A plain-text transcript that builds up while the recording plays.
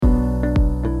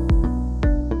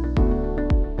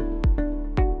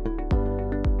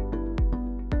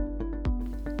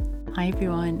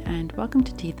everyone, and welcome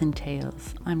to Teeth and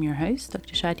Tales. I'm your host,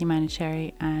 Dr. Shadi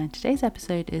Manicherry, and today's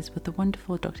episode is with the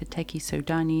wonderful Dr. Teki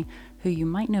Sodani, who you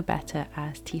might know better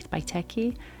as Teeth by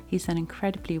Teki. He's done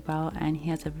incredibly well, and he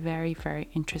has a very, very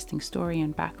interesting story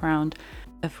and background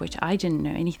of which I didn't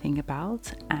know anything about,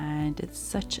 and it's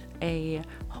such a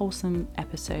wholesome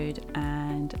episode,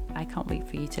 and I can't wait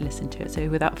for you to listen to it. So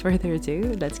without further ado,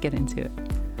 let's get into it.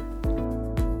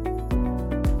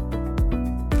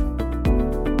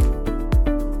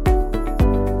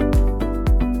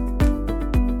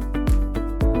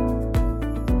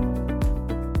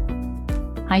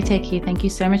 Hi Teki, thank you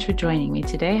so much for joining me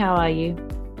today. How are you?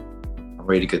 I'm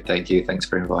really good, thank you. Thanks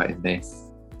for inviting me.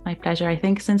 My pleasure. I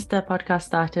think since the podcast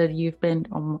started, you've been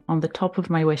on the top of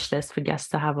my wish list for guests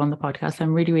to have on the podcast.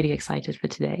 I'm really, really excited for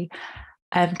today.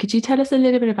 Could you tell us a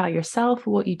little bit about yourself,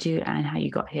 what you do, and how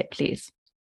you got here, please?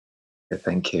 Yeah,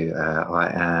 thank you.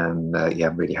 I'm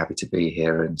really happy to be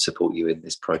here and support you in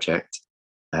this project.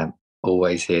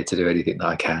 Always here to do anything that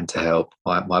I can to help.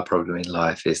 My problem in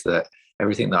life is that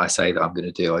everything that I say that I'm going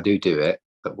to do, I do it,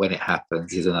 but when it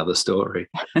happens is another story.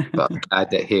 But I'm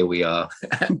glad that here we are,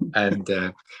 and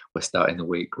we're starting the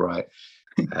week right.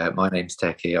 My name's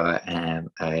Teki. I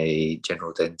am a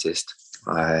general dentist.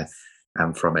 I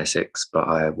am from Essex, but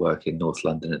I work in North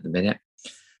London at the minute.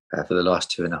 For the last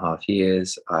 2.5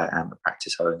 years, I am a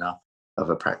practice owner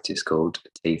of a practice called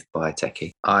Teeth by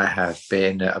Teki. I've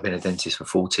been a dentist for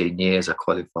 14 years. I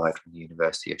qualified from the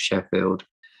University of Sheffield,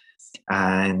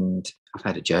 and I've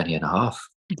had a journey and a half.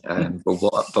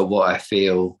 But what I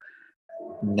feel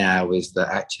now is that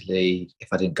actually, if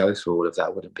I didn't go through all of that, I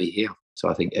wouldn't be here. So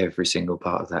I think every single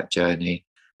part of that journey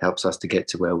helps us to get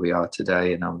to where we are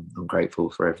today, and I'm grateful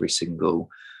for every single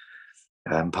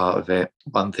part of it.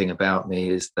 One thing about me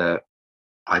is that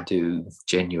I do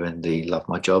genuinely love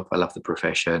my job. I love the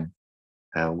profession,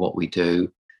 what we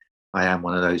do. I am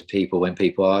one of those people, when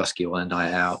people ask you on a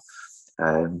night out,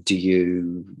 do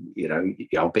you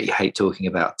I'll bet you hate talking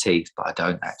about teeth, but I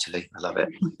don't actually. I love it.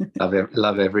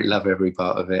 love every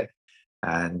part of it,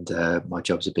 and my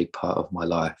job's a big part of my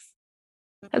life.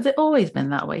 Has it always been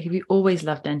that way? Have you always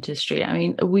loved dentistry? I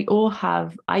mean, we all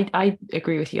have. I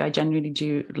agree with you. I genuinely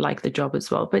do like the job as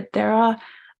well. But there are,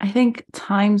 I think,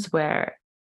 times where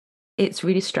it's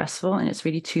really stressful and it's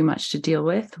really too much to deal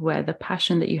with, where the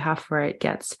passion that you have for it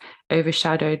gets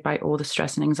overshadowed by all the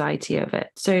stress and anxiety of it.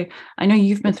 So I know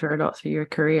you've been through a lot through your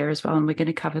career as well, and we're going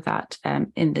to cover that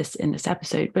in this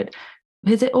episode. But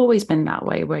has it always been that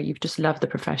way, where you've just loved the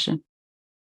profession?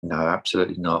 No,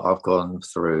 absolutely not. I've gone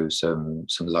through some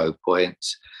low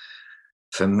points.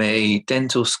 For me,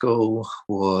 dental school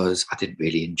I didn't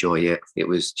really enjoy it. It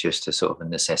was just a sort of a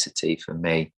necessity for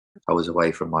me. I was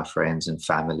away from my friends and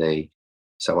family,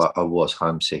 so I was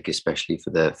homesick, especially for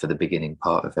the beginning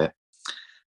part of it.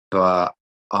 But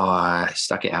I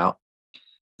stuck it out.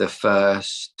 The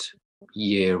first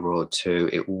year or two,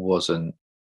 it wasn't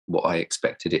what I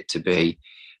expected it to be.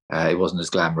 It wasn't as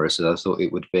glamorous as I thought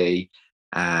it would be.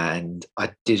 And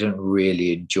I didn't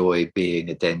really enjoy being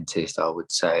a dentist, I would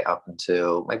say, up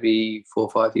until maybe 4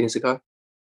 or 5 years ago.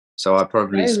 So I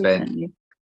probably spent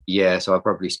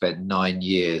 9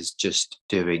 years just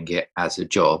doing it as a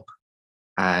job.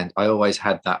 And I always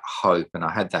had that hope, and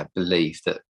I had that belief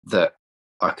that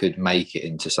I could make it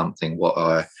into something what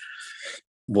I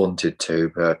wanted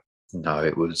to, but no,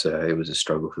 it was a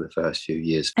struggle for the first few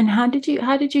years. And how did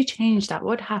you change that?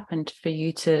 What happened for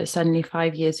you to suddenly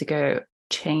 5 years ago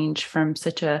change from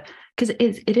because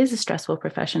it is a stressful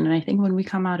profession, and I think when we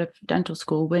come out of dental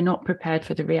school, we're not prepared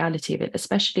for the reality of it,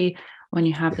 especially when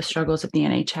you have the struggles of the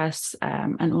NHS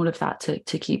and all of that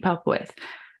to keep up with.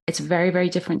 It's very, very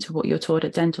different to what you're taught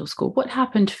at dental school. What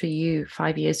happened for you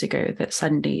 5 years ago that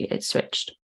suddenly it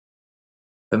switched?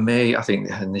 For me, I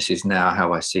think, and this is now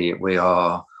how I see it, we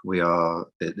are.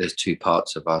 There's two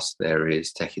parts of us. There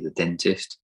is Teki the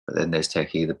dentist, but then there's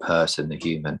Teki the person, the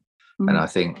human. Mm-hmm. And I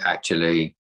think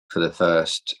actually, for the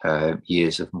first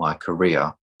years of my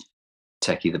career,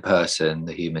 Teki the person,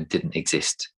 the human, didn't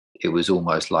exist. It was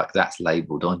almost like that's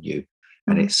labelled on you,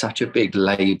 and it's such a big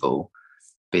label,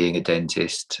 being a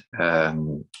dentist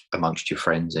amongst your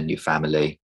friends and your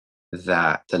family,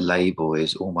 that the label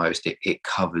is almost it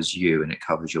covers you and it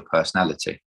covers your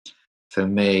personality. For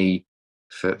me,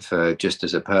 for just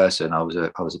as a person, I was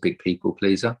a big people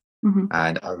pleaser,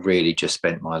 and I really just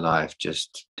spent my life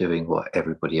just doing what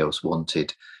everybody else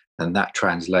wanted, and that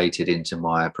translated into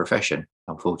my profession,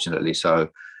 unfortunately. So,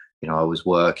 I was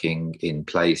working in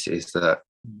places that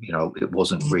it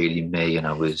wasn't really me, and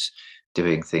I was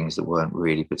doing things that weren't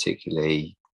really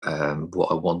particularly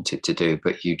what I wanted to do,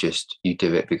 but you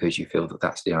do it because you feel that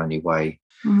that's the only way.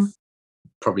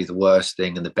 probably the worst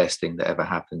thing and the best thing that ever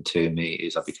happened to me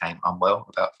is I became unwell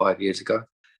about 5 years ago,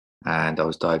 and I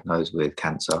was diagnosed with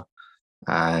cancer.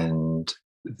 And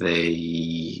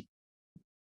the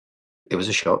it was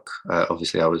a shock.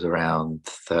 Obviously, I was around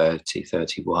 30,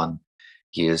 31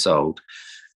 years old.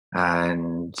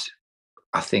 And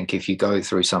I think if you go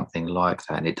through something like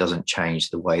that and it doesn't change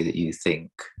the way that you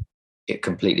think, it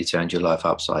completely turns your life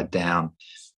upside down.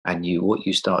 And what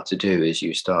you start to do is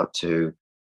you start to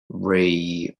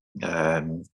re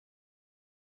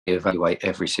evaluate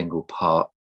every single part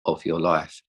of your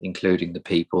life, including the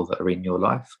people that are in your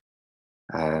life.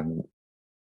 Um,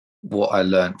 what I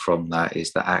learned from that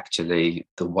is that actually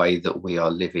the way that we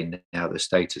are living now, the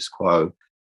status quo,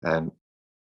 um,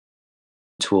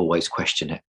 to always question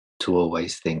it, to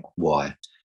always think, why?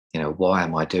 Why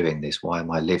am I doing this? Why am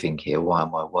I living here? Why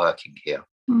am I working here?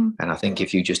 Mm. And I think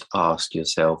if you just ask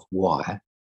yourself why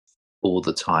all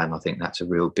the time, I think that's a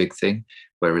real big thing.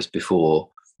 Whereas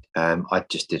before, I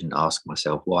just didn't ask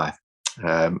myself why.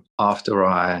 After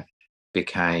I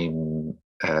became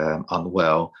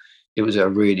unwell, it was a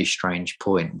really strange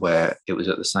point where it was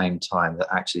at the same time that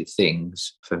actually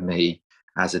things for me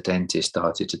as a dentist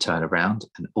started to turn around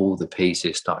and all the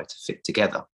pieces started to fit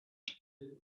together.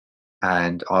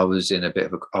 And I was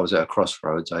I was at a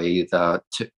crossroads. I either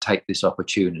take this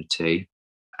opportunity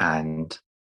and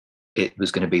it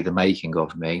was going to be the making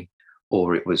of me,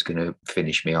 or it was going to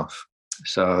finish me off.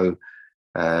 So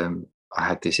I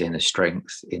had this inner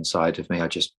strength inside of me. I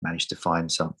just managed to find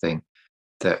something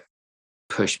that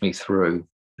pushed me through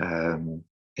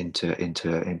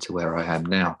into where I am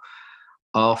now.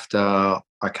 After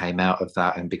I came out of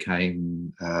that and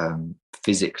became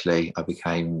physically, I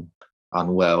became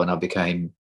unwell, and I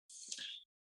became.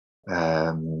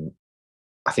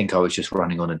 I think I was just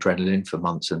running on adrenaline for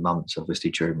months and months, obviously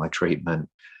during my treatment,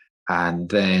 and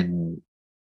then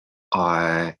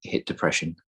I hit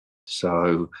depression.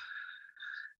 So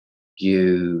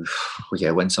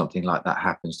when something like that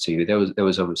happens to you, there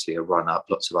was obviously a run up,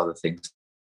 lots of other things,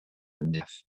 and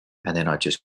then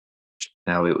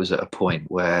now it was at a point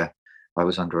where I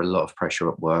was under a lot of pressure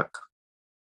at work,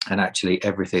 and actually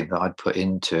everything that I'd put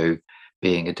into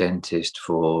being a dentist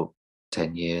for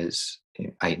 10 years,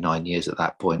 8, 9 years at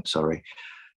that point, sorry,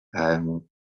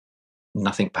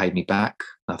 nothing paid me back,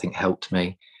 nothing helped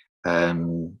me.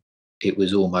 It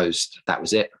was almost, that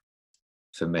was it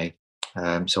for me.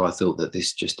 So I thought that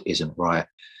this just isn't right.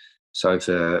 So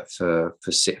for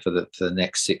the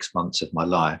next 6 months of my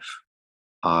life,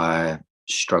 I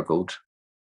struggled,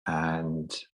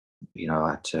 and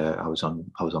I was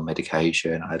on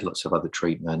medication. I had lots of other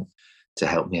treatment to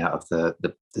help me out of the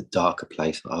darker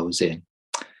place that I was in.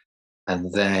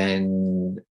 And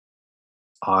then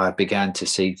I began to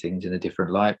see things in a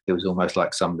different light. It was almost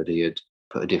like somebody had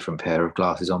put a different pair of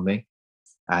glasses on me,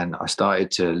 and I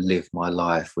started to live my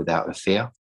life without a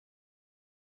fear.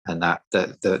 And I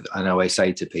always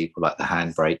say to people, like the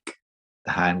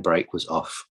handbrake was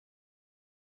off.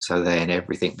 So then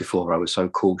everything before, I was so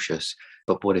cautious.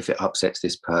 But what if it upsets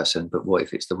this person? But what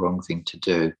if it's the wrong thing to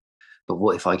do? But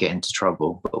what if I get into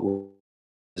trouble? But what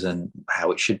isn't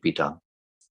how it should be done?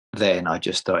 Then I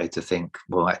just started to think,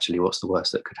 well, actually, what's the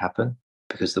worst that could happen?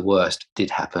 Because the worst did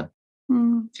happen.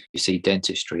 Mm. You see,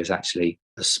 dentistry is actually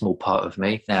a small part of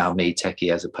me. Now, me,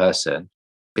 Techie, as a person,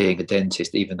 being a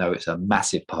dentist, even though it's a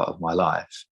massive part of my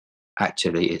life,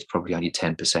 actually, it's probably only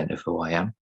 10% of who I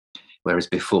am. Whereas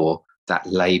before, that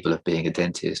label of being a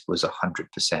dentist was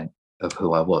 100% of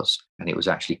who I was. And it was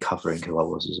actually covering who I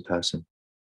was as a person.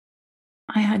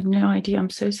 I had no idea. I'm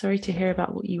so sorry to hear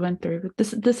about what you went through. But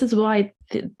this is why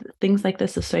things like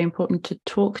this are so important, to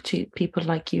talk to people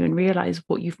like you and realize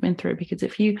what you've been through. Because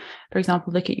if you, for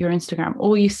example, look at your Instagram,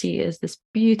 all you see is this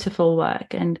beautiful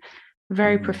work and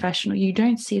very professional. You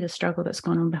don't see the struggle that's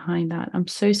gone on behind that. I'm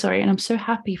so sorry. And I'm so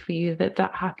happy for you that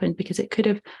happened, because it could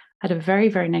have had a very,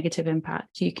 very negative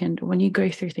impact. When you go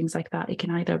through things like that, it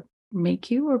can either make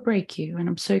you or break you. And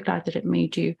I'm so glad that it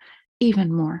made you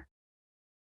even more.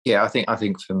 Yeah, I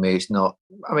think for me, it's not.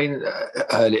 I mean,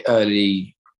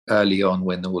 early on,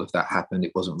 when all of that happened,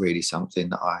 it wasn't really something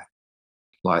that I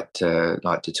like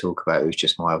to talk about. It was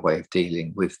just my way of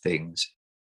dealing with things.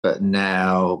 But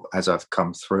now, as I've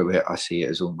come through it, I see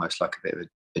it as almost like a bit of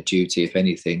a duty, if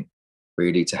anything,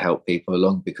 really, to help people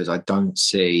along, because I don't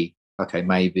see. Okay,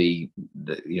 maybe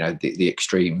the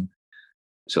extreme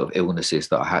sort of illnesses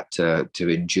that I had to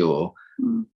endure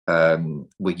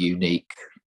were unique.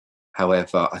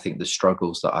 However, I think the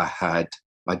struggles that I had,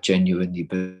 I genuinely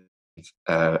believe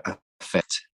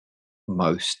affect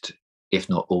most, if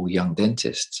not all, young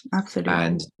dentists. Absolutely.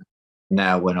 And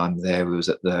now, when I'm there, we was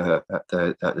at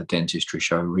the dentistry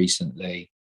show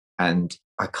recently, And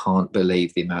I can't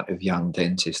believe the amount of young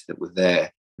dentists that were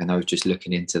there. And I was just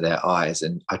looking into their eyes,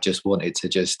 and I just wanted to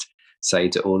just say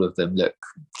to all of them, look,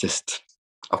 just,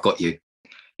 I've got you.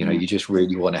 You know, Yeah. you just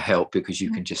really want to help because you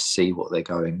Yeah. can just see what they're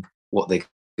going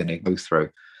to go through.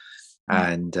 Yeah.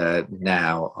 And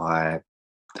now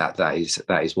that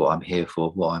is what I'm here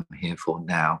for. What I'm here for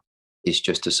now is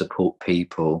just to support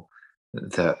people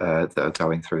that are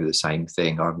going through the same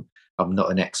thing. I'm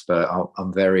not an expert.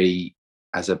 I'm very,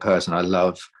 as a person, I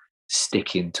love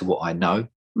sticking to what I know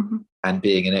Mm-hmm. and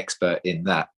being an expert in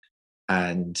that.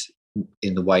 And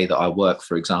in the way that I work,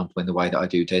 for example, in the way that I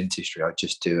do dentistry, I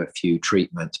just do a few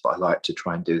treatments, but I like to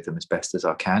try and do them as best as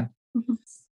I can. Mm-hmm.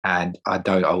 And I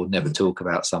will never talk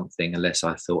about something unless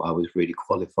I thought I was really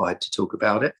qualified to talk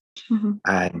about it. Mm-hmm.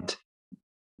 And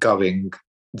going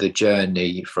the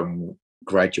journey from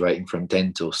graduating from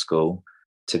dental school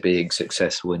to being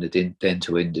successful in the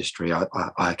dental industry,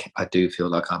 I do feel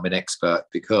like I'm an expert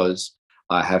because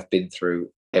I have been through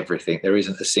everything. There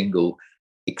isn't a single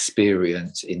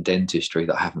experience in dentistry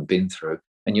that I haven't been through.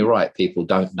 And you're right, people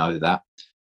don't know that.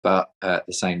 But at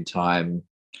the same time,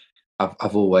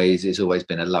 it's always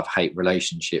been a love-hate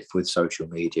relationship with social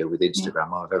media, with Instagram.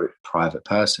 Yeah. I'm a very private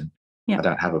person. Yeah. I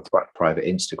don't have a private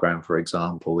Instagram, for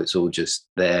example. It's all just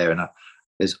there. And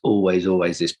there's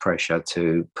always this pressure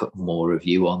to put more of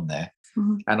you on there.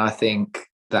 Mm-hmm. And I think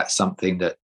that's something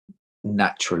that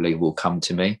naturally will come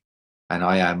to me. And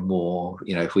I am more,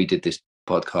 if we did this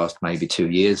podcast maybe 2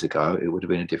 years ago, it would have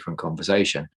been a different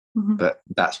conversation. Mm-hmm. But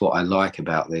that's what I like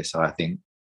about this. I think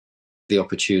the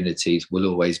opportunities will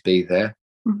always be there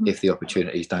Mm-hmm. if the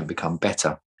opportunities don't become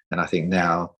better. And I think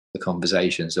now the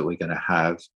conversations that we're going to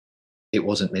have, it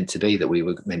wasn't meant to be that we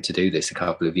were meant to do this a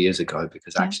couple of years ago,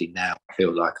 because actually now I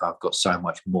feel like I've got so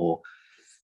much more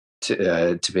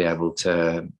to be able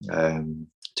to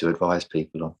advise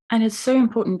people on. And it's so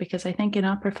important because I think in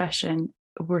our profession,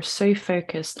 we're so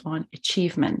focused on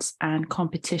achievements and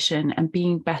competition and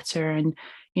being better. And,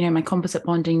 my composite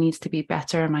bonding needs to be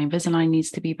better. My Invisalign needs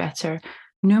to be better.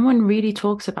 No one really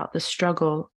talks about the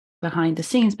struggle behind the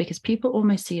scenes because people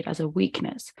almost see it as a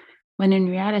weakness, when in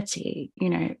reality,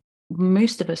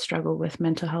 most of us struggle with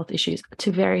mental health issues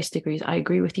to various degrees. I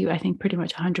agree with you. I think pretty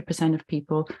much 100% of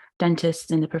people,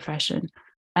 dentists in the profession,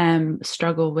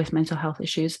 struggle with mental health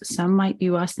issues. Some might be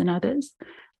worse than others,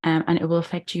 and it will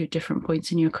affect you at different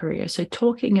points in your career. So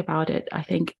talking about it, I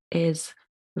think, is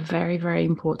very, very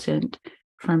important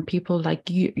from people like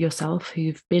yourself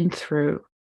who've been through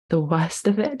the worst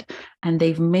of it and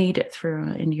they've made it through,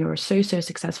 and you're so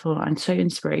successful and so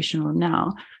inspirational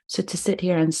now. So to sit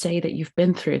here and say that you've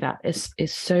been through that is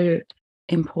so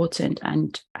important,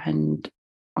 and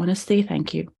honestly,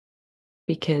 thank you,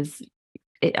 because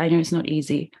I know it's not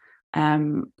easy,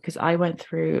 because I went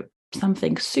through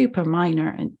something super minor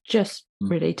and just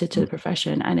related to the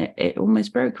profession, and it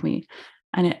almost broke me,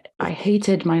 and I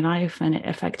hated my life, and it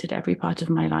affected every part of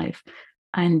my life.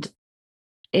 And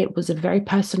it was a very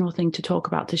personal thing to talk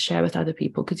about, to share with other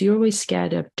people, because you're always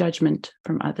scared of judgment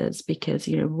from others because,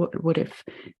 what if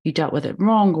you dealt with it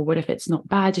wrong, or what if it's not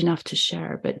bad enough to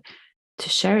share? But to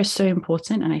share is so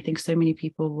important, and I think so many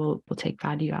people will take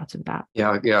value out of that.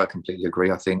 Yeah, I completely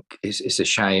agree. I think it's a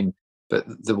shame, but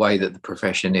the way that the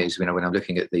profession is, when I'm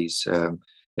looking at these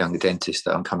younger dentists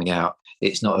that I'm coming out,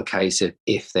 it's not a case of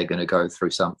if they're going to go through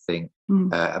something,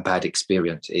 a bad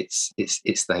experience. It's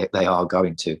they are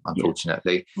going to,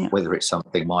 unfortunately, whether it's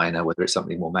something minor, whether it's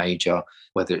something more major,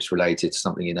 whether it's related to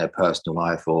something in their personal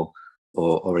life or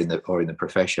in the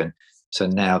profession. So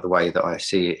now the way that I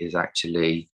see it is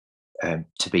actually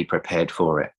to be prepared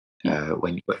for it.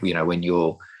 When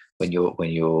you're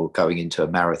going into a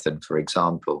marathon, for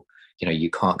example,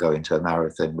 you can't go into a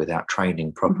marathon without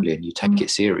training properly and you take it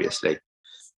seriously.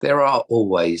 There are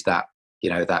always that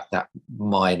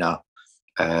minor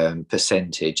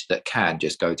percentage that can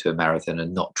just go to a marathon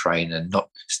and not train and not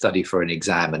study for an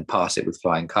exam and pass it with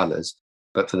flying colours.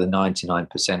 But for the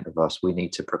 99% of us, we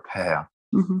need to prepare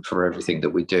for everything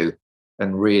that we do.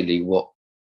 And really what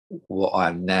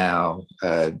I'm now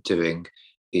doing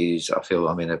is, I feel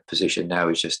I'm in a position now,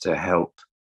 is just to help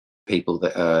people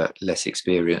that are less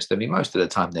experienced. I mean, most of the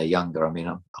time they're younger. I mean,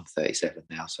 I'm 37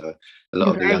 now, so a lot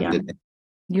of the younger.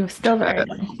 You're still very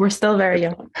young. We're still very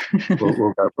young.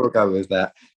 we'll go with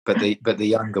that. But the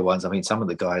younger ones, I mean, some of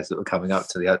the guys that were coming up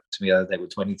to me the other day were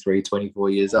 23, 24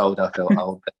 years old. I felt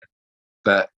old,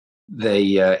 but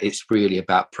it's really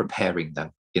about preparing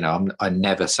them. I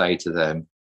never say to them,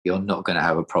 you're not going to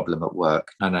have a problem at work.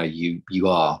 No, you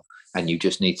are, and you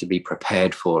just need to be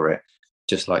prepared for it,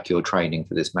 just like you're training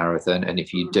for this marathon. And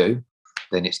if you do,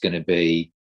 then it's going to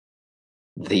be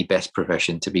the best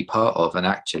profession to be part of. And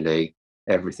actually,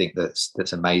 everything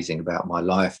that's amazing about my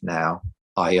life now,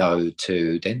 I owe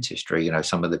to dentistry. You know,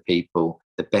 some of the people,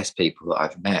 the best people that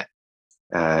I've met,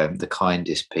 the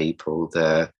kindest people,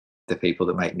 the people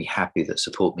that make me happy, that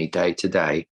support me day to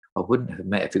day, I wouldn't have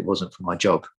met if it wasn't for my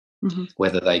job. Mm-hmm.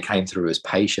 Whether they came through as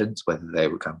patients, whether they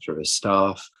would come through as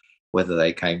staff, whether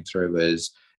they came through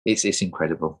as, it's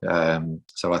incredible.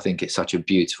 So I think it's such a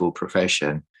beautiful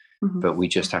profession, Mm-hmm. but we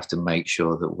just have to make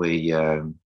sure that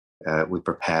we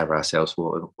prepare ourselves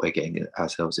for what we're getting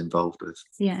ourselves involved with.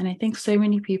 Yeah, and I think so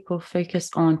many people focus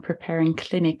on preparing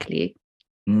clinically,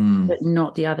 but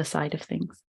not the other side of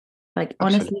things. Like,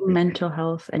 honestly, Absolutely. mental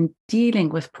health and dealing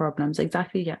with problems,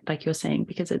 exactly like you're saying,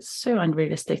 because it's so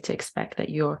unrealistic to expect that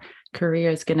your career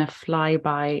is going to fly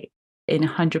by in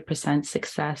 100%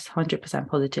 success, 100%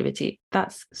 positivity.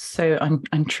 That's so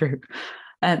untrue.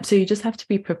 So you just have to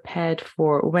be prepared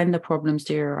for when the problems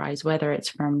do arise, whether it's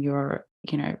from your,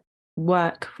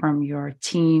 work, from your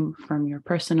team, from your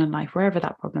personal life, wherever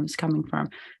that problem is coming from.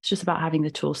 It's just about having the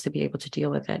tools to be able to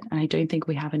deal with it. And I don't think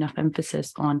we have enough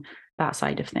emphasis on that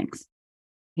side of things.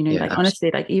 Yeah, like, honestly,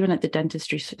 like, even at the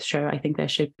dentistry show, I think there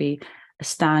should be a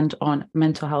stand on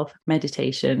mental health,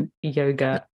 meditation,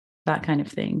 yoga, that kind of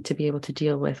thing, to be able to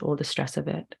deal with all the stress of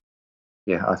it.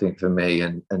 Yeah, I think for me,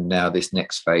 and now this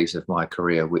next phase of my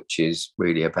career, which is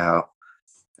really about,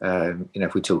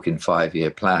 if we're talking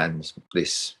 5-year plans,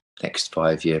 this next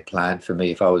 5-year plan for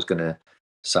me, if I was going to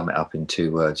sum it up in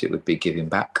 2 words, it would be giving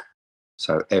back.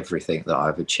 So everything that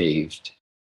I've achieved,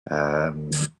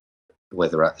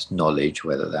 whether that's knowledge,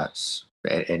 whether that's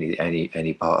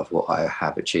any part of what I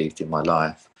have achieved in my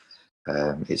life,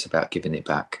 it's about giving it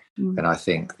back. And I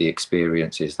think the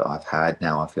experiences that I've had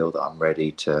now, I feel that I'm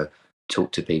ready to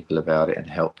talk to people about it and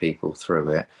help people through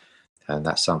it. And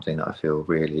that's something that I feel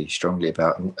really strongly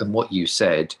about. And what you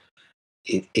said,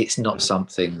 it's not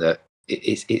something that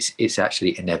it's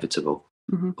actually inevitable.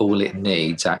 Mm-hmm. All it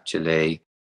needs actually,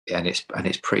 and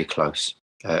it's pretty close.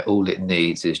 All it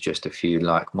needs is just a few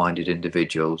like-minded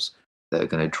individuals that are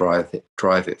going to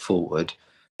drive it forward,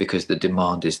 because the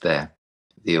demand is there,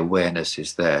 the awareness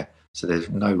is there. So there's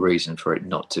no reason for it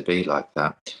not to be like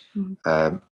that.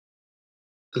 Mm-hmm.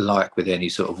 Like with any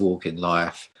sort of walk in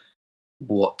life,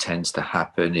 what tends to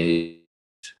happen is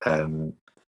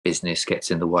business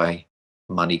gets in the way,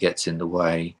 money gets in the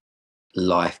way,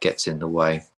 life gets in the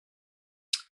way.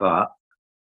 But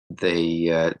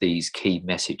these key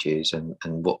messages and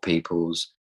what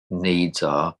people's needs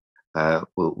are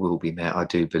will be met, I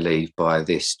do believe, by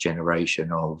this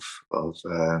generation of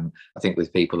I think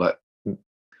with people like,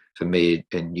 for me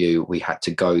and you, we had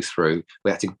to go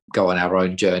on our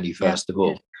own journey first of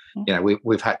all.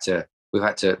 We've had to,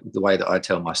 the way that I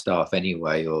tell my staff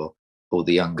anyway, or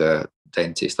the younger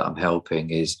dentists that I'm helping,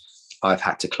 is I've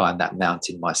had to climb that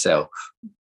mountain myself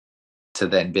to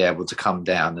then be able to come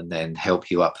down and then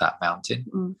help you up that mountain.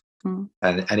 Mm-hmm.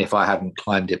 And if I hadn't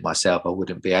climbed it myself, I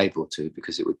wouldn't be able to,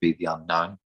 because it would be the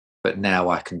unknown. But now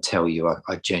I can tell you,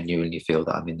 I genuinely feel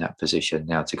that I'm in that position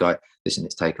now to go, listen,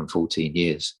 it's taken 14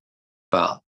 years,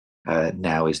 but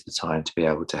now is the time to be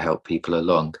able to help people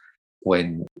along.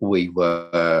 When we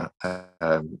were,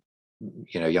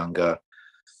 younger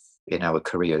in our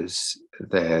careers,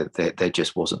 there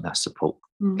just wasn't that support.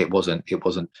 It was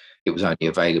only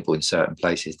available in certain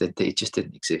places. It just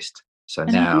didn't exist. So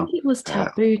and now I think it was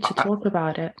taboo to talk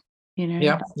about it.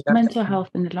 Mental health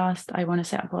in the last, I want to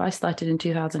say, well, I started in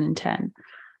 2010,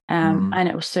 and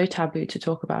it was so taboo to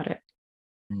talk about it,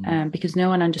 because no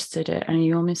one understood it, and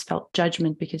you almost felt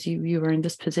judgment because you were in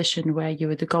this position where you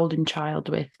were the golden child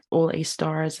with all A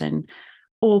stars and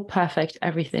all perfect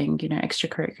everything,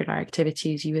 extracurricular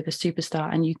activities. You were the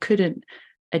superstar, and you couldn't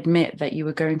admit that you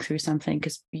were going through something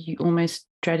because you almost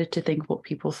dreaded to think what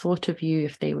people thought of you,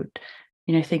 if they would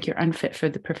think you're unfit for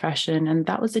the profession. And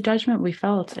that was the judgment we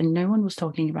felt, and no one was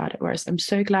talking about it. Whereas I'm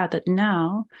so glad that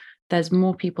now there's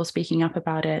more people speaking up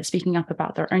about it, speaking up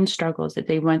about their own struggles that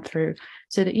they went through.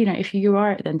 So that, if you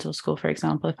are at dental school, for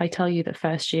example, if I tell you that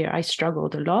first year I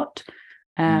struggled a lot,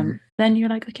 then you're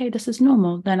like, okay, this is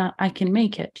normal, then I can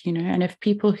make it, and if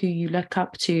people who you look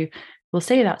up to will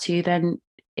say that to you, then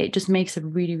it just makes a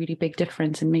really, really big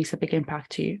difference and makes a big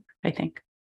impact to you, I think.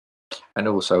 And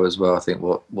also as well, I think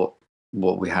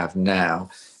what we have now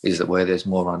is that where there's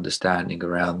more understanding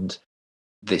around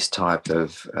this type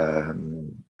of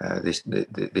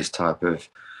this type of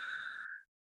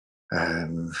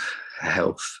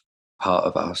health part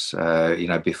of us.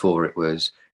 Before it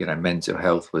was, mental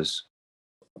health was,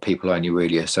 people only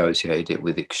really associated it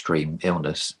with extreme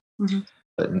illness.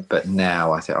 But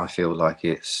now I feel like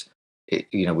it's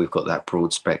we've got that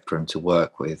broad spectrum to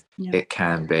work with. Yeah. It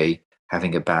can be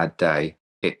having a bad day.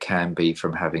 It can be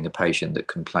from having a patient that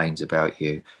complains about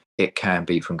you. It can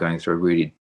be from going through a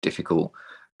really difficult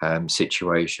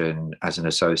situation as an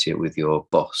associate with your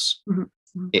boss. Mm-hmm.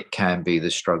 Mm-hmm. It can be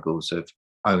the struggles of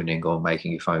owning or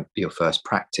making your first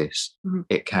practice. Mm-hmm.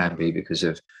 It can be because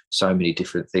of so many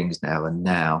different things now. And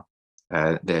now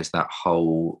there's that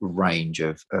whole range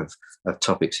of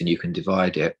topics, and you can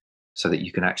divide it so that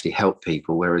you can actually help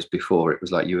people. Whereas before it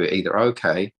was like you were either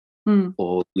okay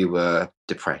or you were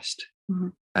depressed. Mm-hmm.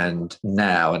 And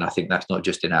now, and I think that's not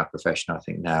just in our profession, I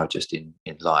think now just in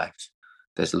life,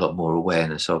 there's a lot more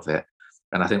awareness of it.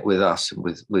 And I think with us,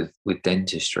 with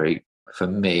dentistry, for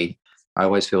me, I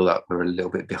always feel that we're a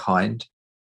little bit behind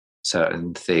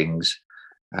certain things.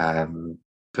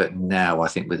 But now I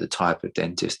think with the type of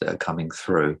dentists that are coming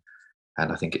through,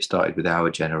 and I think it started with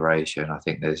our generation, I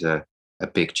think there's a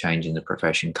big change in the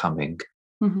profession coming.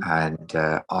 Mm-hmm. And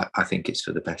I think it's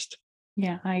for the best.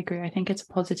 Yeah, I agree. I think it's a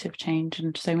positive change,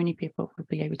 and so many people would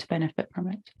be able to benefit from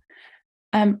it.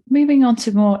 Moving on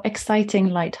to more exciting,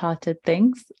 light-hearted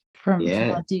things from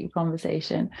our deep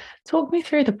conversation. Talk me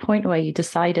through the point where you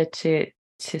decided to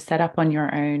set up on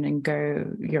your own and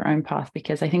go your own path,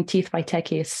 because I think Teeth by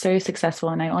Techie is so successful,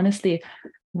 and I honestly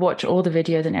watch all the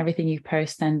videos and everything you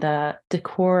post, and the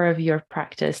core of your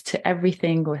practice to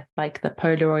everything with like the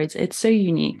Polaroids. It's so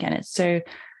unique and it's so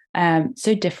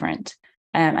different,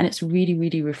 and it's really,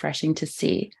 really refreshing to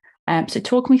see. So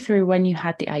talk me through when you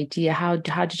had the idea. How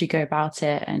did you go about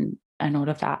it, and all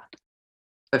of that?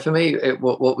 So for me,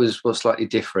 what was slightly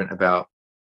different about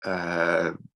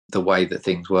the way that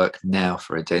things work now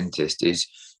for a dentist is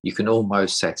you can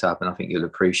almost set up, and I think you'll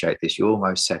appreciate this, you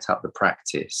almost set up the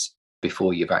practice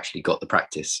before you've actually got the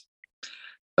practice.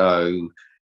 So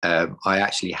I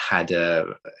actually had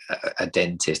a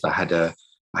dentist. I had a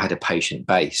patient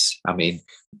base. I mean,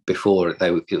 before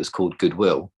it was called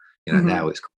Goodwill. Now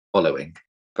it's called Following.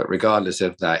 But regardless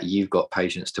of that, you've got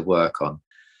patients to work on.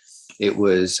 It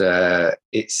was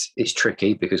it's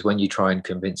tricky, because when you try and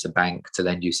convince a bank to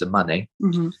lend you some money,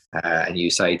 and you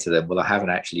say to them, well, I haven't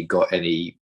actually got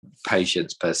any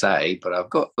patients per se, but I've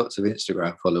got lots of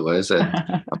Instagram followers and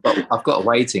I've got a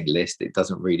waiting list, it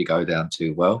doesn't really go down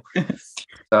too well.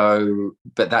 So,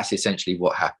 but that's essentially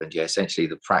what happened. Yeah, essentially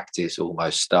the practice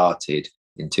almost started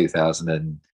in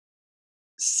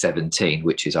 2017,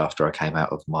 which is after I came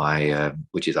out of my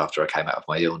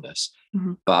illness.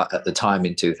 But at the time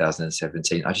in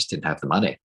 2017, I just didn't have the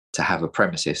money to have a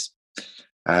premises.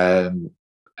 And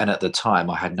at the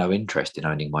time, I had no interest in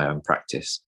owning my own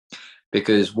practice,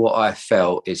 because what I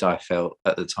felt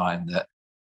at the time that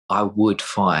I would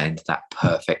find that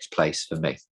perfect place for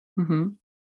me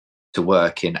to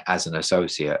work in as an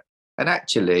associate. And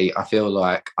actually, I feel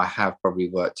like I have probably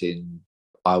worked in,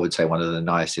 I would say, one of the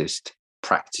nicest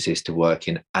practices to work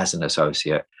in as an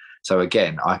associate. So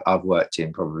again, I've worked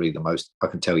in probably I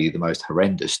can tell you the most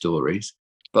horrendous stories,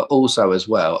 but also as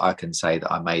well, I can say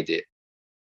that I made it,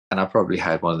 and I probably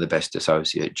had one of the best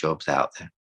associate jobs out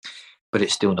there. But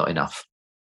it's still not enough,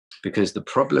 because the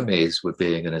problem is with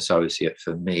being an associate,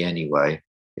 for me anyway,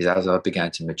 is as I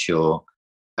began to mature,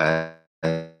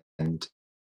 and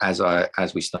as I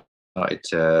started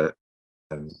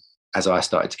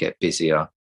to get busier,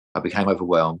 I became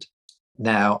overwhelmed.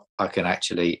 Now I can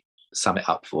actually sum it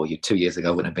up for you. 2 years ago,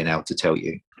 I wouldn't have been able to tell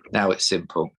you. Now it's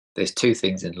simple. There's two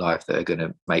things in life that are going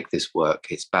to make this work.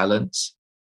 It's balance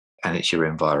and it's your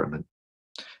environment.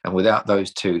 And without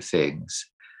those two things,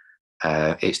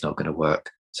 it's not going to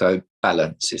work. So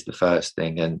balance is the first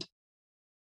thing. And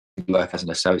if you work as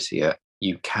an associate,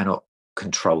 you cannot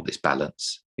control this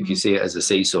balance. If you see it as a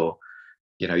seesaw,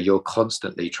 you're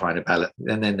constantly trying to balance.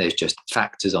 And then there's just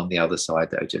factors on the other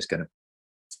side that are just going to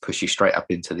push you straight up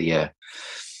into the air.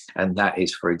 And that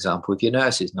is, for example, if your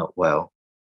nurse is not well,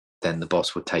 then the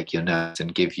boss would take your nurse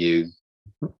and give you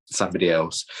somebody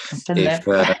else. If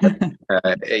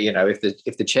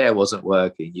the chair wasn't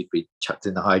working, you'd be chucked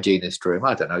in the hygienist room.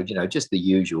 I don't know, just the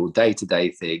usual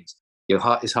day-to-day things.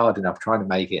 It's hard enough trying to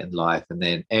make it in life, and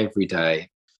then every day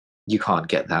you can't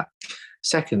get that.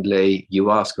 Secondly,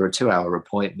 you ask for a 2-hour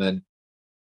appointment.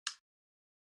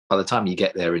 By the time you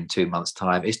get there in 2 months'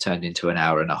 time, it's turned into an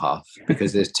hour and a half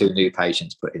because there's 2 new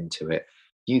patients put into it.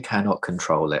 You cannot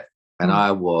control it. And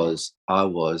I was,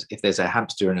 if there's a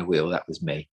hamster in a wheel, that was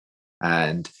me.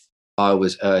 And I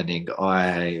was earning,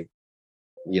 on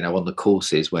the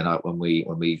courses when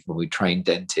we train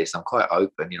dentists, I'm quite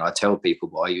open. I tell people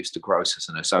what I used to gross as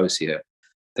an associate.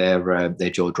 Their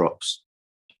jaw drops.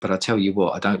 But I tell you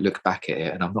what, I don't look back at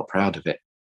it, and I'm not proud of it,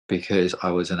 because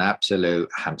I was an absolute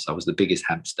hamster. I was the biggest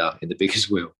hamster in the biggest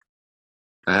wheel.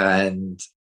 and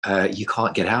you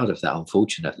can't get out of that,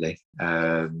 unfortunately.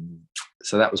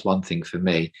 So that was one thing for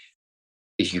me,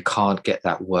 is you can't get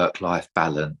that work-life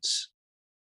balance.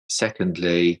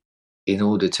 Secondly, in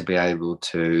order to be able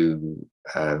to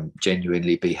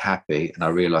genuinely be happy, and I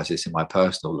realize this in my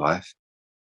personal life,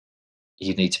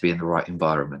 you need to be in the right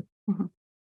environment. Mm-hmm.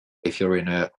 If you're in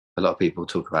a lot of people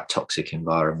talk about toxic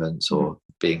environments, or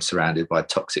being surrounded by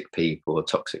toxic people or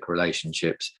toxic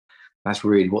relationships. That's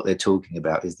really what they're talking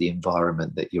about, is the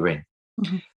environment that you're in.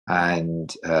 Mm-hmm.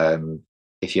 And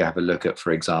if you have a look at,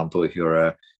 for example, if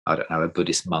you're a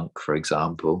Buddhist monk, for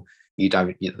example, they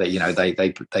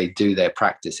do their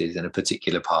practices in a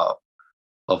particular part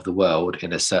of the world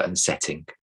in a certain setting.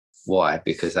 Why?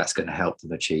 Because that's going to help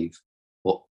them achieve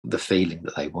what the feeling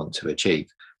that they want to achieve.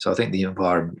 So I think the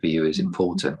environment for you is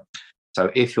important.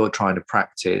 So if you're trying to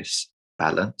practice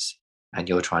balance, and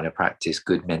you're trying to practice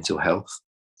good mental health,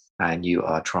 and you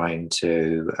are trying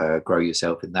to grow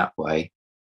yourself in that way,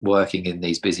 working in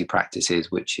these busy practices,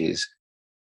 which is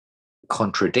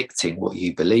contradicting what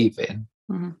you believe in,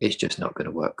 it's just not going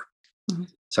to work.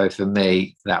 So for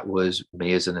me, that was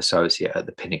me as an associate at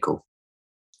the pinnacle.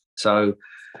 So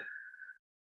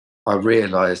I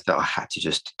realized that I had to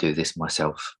just do this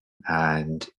myself.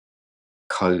 And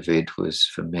COVID was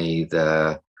for me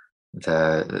the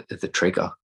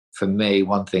trigger. For me,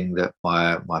 one thing that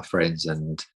my friends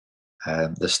and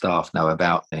the staff know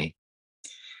about me,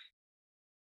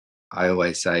 I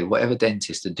always say, whatever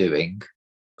dentists are doing,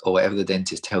 or whatever the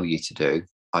dentists tell you to do,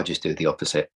 I just do the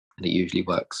opposite, and it usually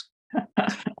works.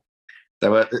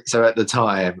 So at the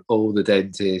time, all the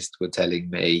dentists were telling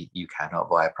me, you cannot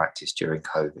buy a practice during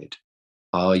COVID.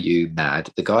 Are you mad?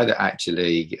 The guy that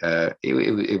actually, there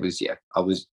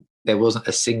wasn't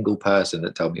a single person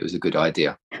that told me it was a good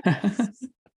idea.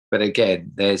 But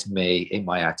again, there's me in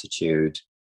my attitude.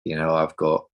 I've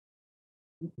got,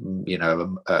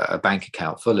 a bank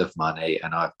account full of money,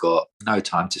 and I've got no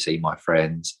time to see my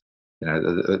friends.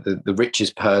 The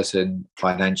richest person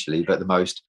financially, but the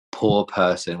most poor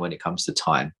person when it comes to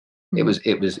time.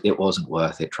 It wasn't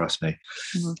worth it. Trust me.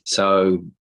 So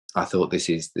I thought this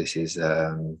is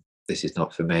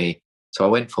not for me. So I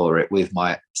went for it with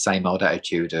my same old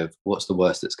attitude of, what's the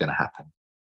worst that's going to happen?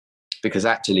 Because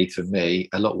actually, for me,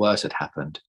 a lot worse had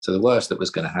happened. So the worst that was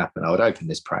going to happen, I would open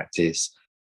this practice,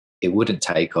 it wouldn't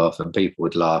take off, and people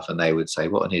would laugh, and they would say,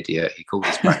 what an idiot, he called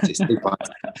this practice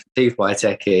Teeth by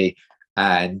Techie,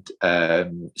 and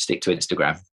stick to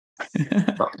Instagram.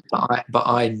 but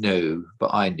I knew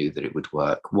that it would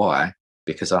work. Why?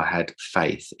 Because I had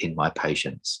faith in my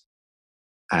patients,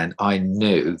 and I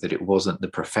knew that it wasn't the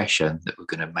profession that were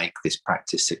going to make this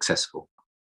practice successful.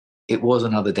 It was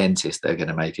another dentist that are going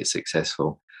to make it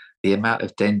successful. The amount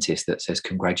of dentists that says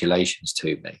congratulations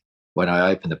to me when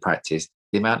I opened the practice,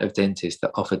 the amount of dentists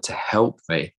that offered to help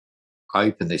me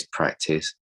open this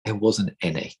practice, there wasn't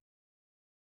any.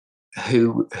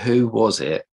 Who was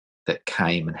it that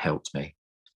came and helped me?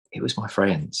 It was my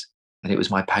friends, and it was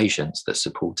my patients that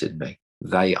supported me.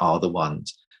 They are the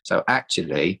ones. So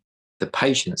actually, the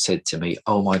patient said to me,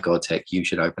 oh my God, Tech, you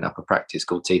should open up a practice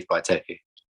called Teeth by Techie.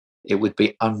 It would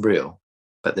be unreal.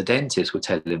 But the dentists were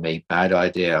telling me, bad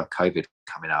idea, coming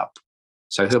up.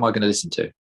 So who am I going to listen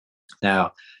to?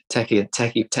 Now,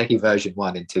 Techie version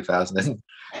 1 in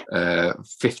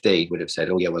 2015 would have said,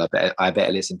 oh yeah, well, I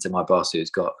better listen to my boss who's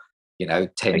got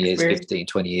 10 years, 15,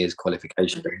 20 years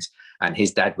qualifications, and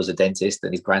his dad was a dentist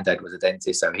and his granddad was a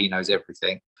dentist, so he knows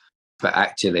everything. But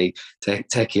actually,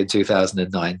 Techie in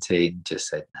 2019 just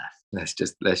said, nah, let's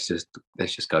just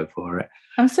go for it.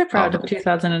 I'm so proud of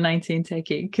 2019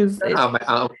 Techie, because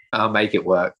I'll make it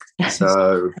work.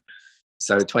 So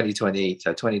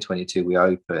 2022 we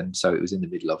opened. So it was in the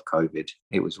middle of COVID.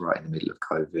 It was right in the middle of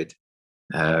COVID.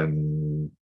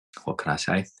 What can I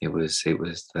say? It was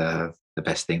the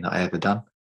best thing that I ever done,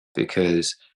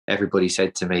 because everybody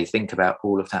said to me, think about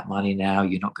all of that money now.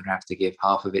 You're not going to have to give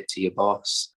half of it to your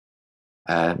boss.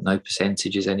 No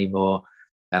percentages anymore.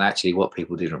 And actually, what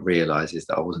people didn't realize is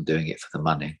that I wasn't doing it for the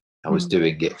money. I was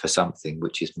doing it for something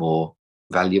which is more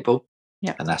valuable,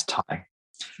 and that's time.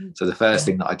 So the first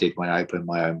thing that I did when I opened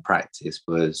my own practice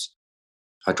was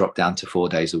I dropped down to 4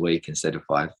 days a week instead of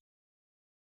 5.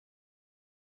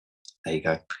 There you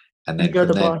go. And then you're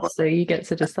the boss, so you get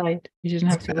to decide. You didn't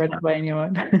have to run it by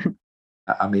anyone.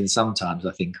 I mean, sometimes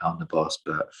I think I'm the boss,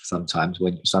 but sometimes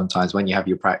when you have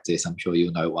your practice, I'm sure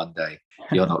you'll know one day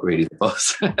you're not really the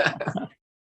boss.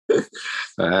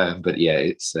 But yeah,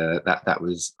 it's that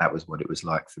was what it was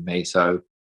like for me. So,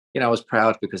 I was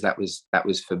proud, because that was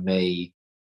for me.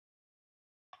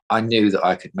 I knew that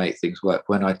I could make things work.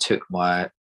 When I took my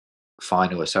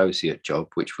final associate job,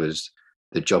 which was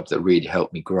the job that really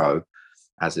helped me grow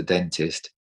as a dentist,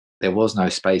 there was no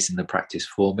space in the practice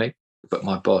for me, but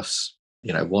my boss,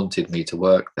 wanted me to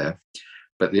work there.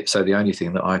 But so the only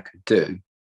thing that I could do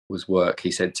was work.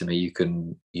 He said to me, you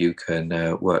can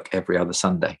work every other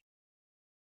Sunday.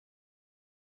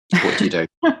 What do you do?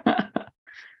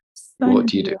 What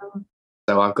do you do?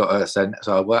 So I've got so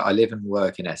I live and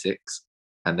work in Essex,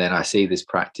 and then I see this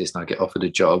practice and I get offered a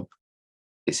job.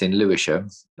 It's in Lewisham,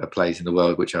 a place in the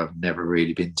world which I've never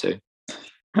really been to,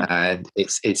 and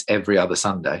it's every other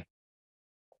Sunday.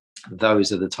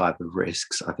 Those are the type of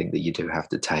risks I think that you do have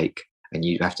to take, and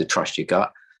you have to trust your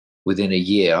gut. Within a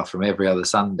year, from every other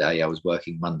Sunday, I was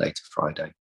working Monday to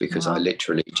Friday because I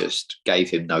literally just gave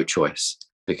him no choice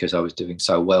because I was doing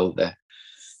so well there.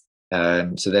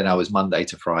 So then I was Monday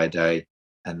to Friday,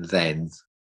 and then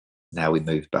now we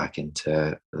moved back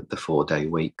into the 4-day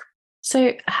week.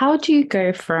 So how do you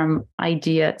go from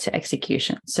idea to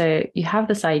execution? So you have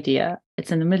this idea,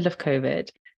 it's in the middle of COVID.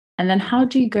 And then how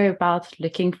do you go about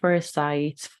looking for a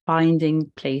site,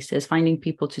 finding places, finding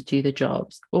people to do the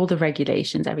jobs, all the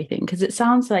regulations, everything? Because it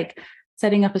sounds like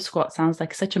setting up a squat sounds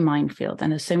like such a minefield,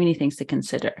 and there's so many things to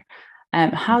consider.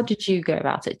 How did you go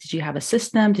about it? Did you have a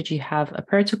system? Did you have a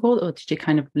protocol, or did you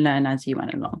kind of learn as you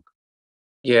went along?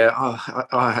 Yeah,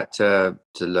 I had to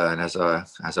learn as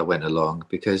I went along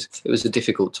because it was a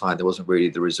difficult time. There wasn't really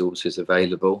the resources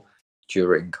available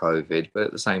during COVID, but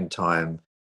at the same time,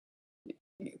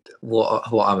 what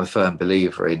I'm a firm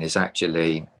believer in is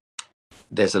actually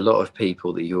there's a lot of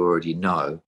people that you already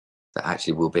know that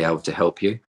actually will be able to help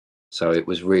you. So it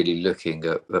was really looking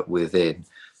at within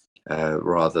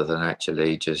rather than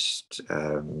actually just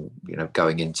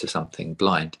going into something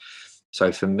blind.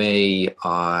 So for me,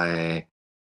 I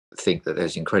think that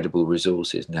there's incredible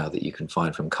resources now that you can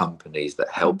find from companies that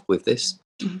help with this.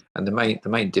 Mm-hmm. And the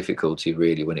main difficulty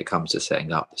really when it comes to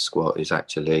setting up the squat is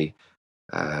actually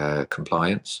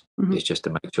compliance. Mm-hmm. It's just to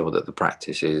make sure that the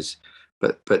practice is.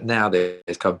 But now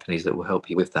there's companies that will help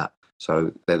you with that.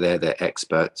 So they're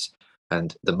experts,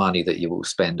 and the money that you will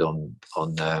spend on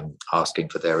asking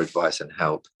for their advice and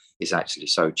help is actually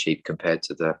so cheap compared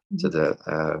to the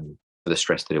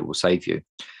stress that it will save you.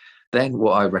 Then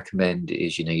what I recommend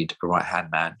is you need a right-hand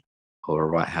man or a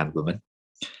right-hand woman.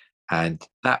 And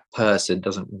that person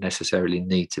doesn't necessarily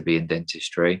need to be in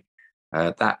dentistry.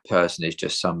 That person is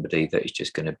just somebody that is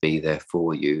just going to be there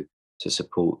for you to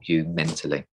support you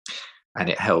mentally. And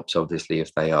it helps, obviously,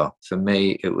 if they are. For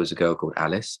me, it was a girl called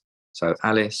Alice. So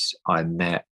Alice, I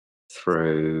met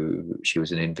she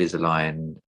was an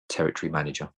Invisalign territory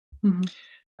manager. Mm-hmm.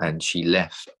 And she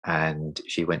left and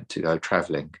she went to go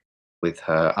traveling with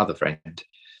her other friend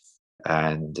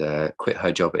and quit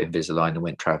her job at Invisalign and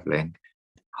went traveling.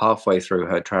 Halfway through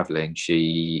her traveling,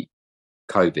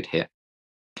 COVID hit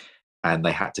and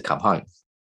they had to come home.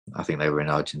 I think they were in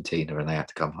Argentina and they had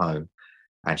to come home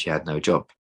and she had no job.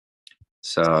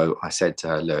 So I said to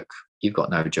her, look, you've got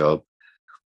no job.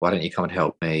 Why don't you come and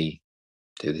help me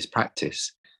do this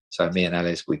practice? So me and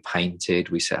Alice, we painted,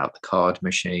 we set up the card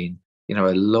machine. A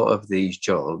lot of these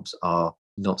jobs are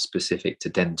not specific to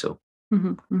dental.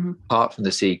 Mm-hmm, mm-hmm. Apart from the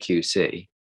CQC,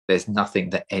 there's nothing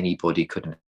that anybody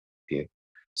couldn't help you.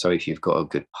 So if you've got a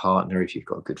good partner, if you've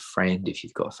got a good friend, if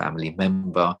you've got a family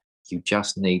member, you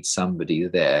just need somebody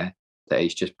there that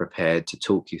is just prepared to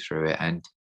talk you through it and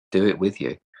do it with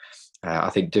you. I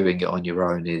think doing it on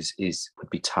your own would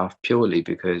be tough purely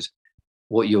because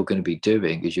what you're going to be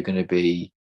doing is you're going to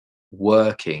be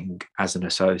working as an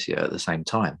associate at the same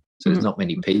time. So there's not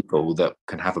many people that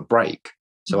can have a break.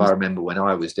 So I remember when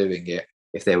I was doing it,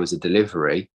 if there was a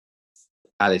delivery,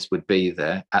 Alice would be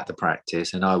there at the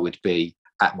practice and I would be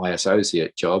at my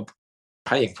associate job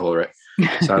paying for it.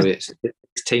 So it's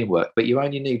teamwork, but you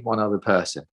only need one other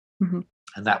person. Mm-hmm.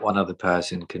 And that one other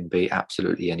person can be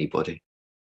absolutely anybody.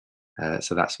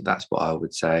 So that's what I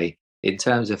would say. In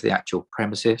terms of the actual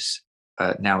premises,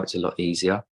 now it's a lot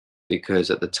easier because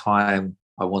at the time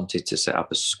I wanted to set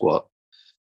up a squat,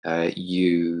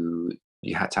 you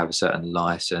had to have a certain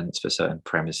license for certain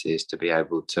premises to be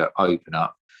able to open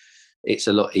up. It's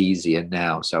a lot easier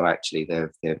now. So actually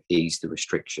they've eased the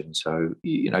restrictions. So,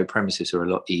 premises are a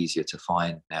lot easier to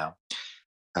find now.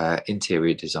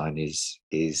 Interior design is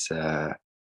the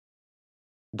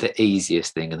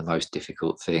easiest thing and the most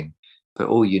difficult thing. But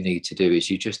all you need to do is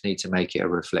you just need to make it a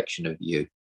reflection of you.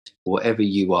 Whatever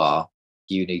you are,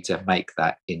 you need to make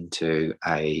that into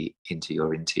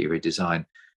your interior design.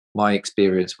 My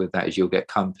experience with that is you'll get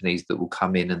companies that will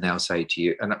come in and they'll say to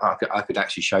you, and I could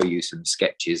actually show you some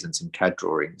sketches and some CAD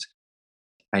drawings,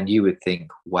 and you would think,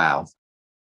 wow,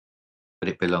 but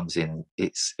it belongs in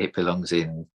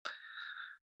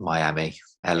Miami,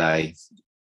 LA,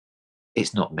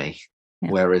 it's not me.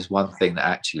 Yeah. Whereas one thing that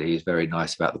actually is very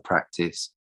nice about the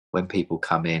practice, when people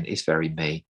come in, it's very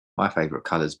me. My favourite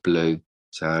colour is blue,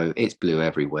 so it's blue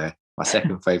everywhere. My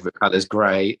second favourite colour is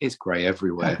grey. It's grey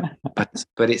everywhere,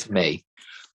 but it's me,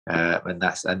 and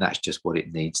that's just what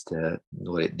it needs to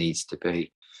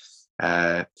be.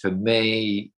 For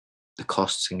me, the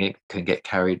costs can get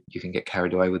carried. You can get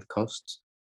carried away with the costs.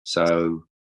 So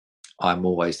I'm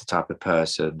always the type of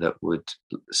person that would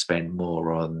spend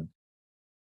more on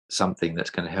something that's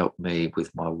going to help me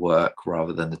with my work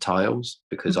rather than the tiles,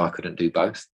 because I couldn't do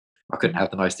both. I couldn't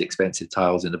have the most expensive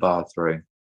tiles in the bathroom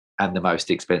and the most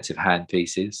expensive hand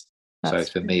pieces. So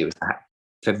for me, it was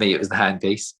the hand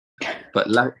piece. But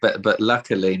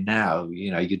luckily now,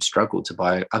 you'd struggle to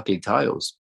buy ugly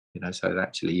tiles. So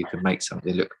actually you can make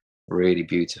something look really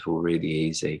beautiful, really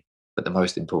easy. But the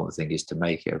most important thing is to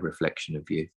make it a reflection of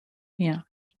you. Yeah.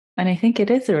 And I think it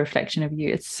is a reflection of you.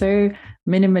 It's so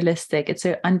minimalistic, it's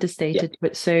so understated,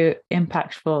 but so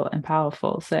impactful and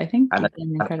powerful. So I think I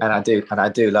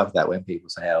do love that when people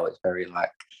say, "Oh, it's very like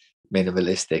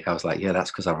minimalistic." I was like, "Yeah,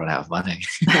 that's because I run out of money."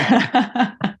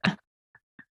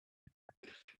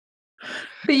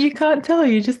 But you can't tell.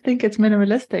 You just think it's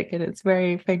minimalistic and it's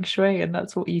very feng shui, and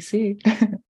that's what you see.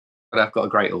 But I've got a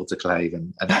great autoclave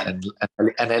and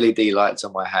LED lights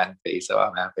on my handpiece, so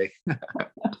I'm happy.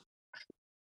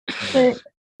 So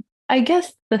I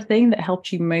guess the thing that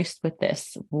helped you most with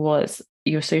this was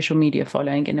your social media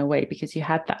following, in a way, because you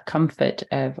had that comfort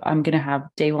of, I'm going to have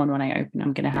day one when I open,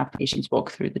 I'm going to have patients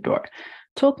walk through the door.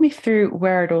 Talk me through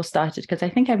where it all started, because I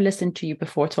think I've listened to you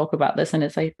before talk about this, and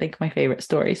it's, I think, my favorite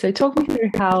story. So talk me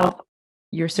through how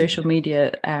your social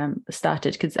media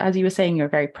started, because as you were saying, you're a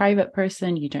very private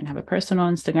person, you don't have a personal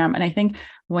Instagram, and I think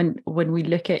when we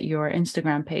look at your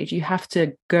Instagram page, you have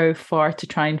to go far to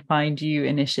try and find you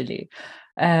initially.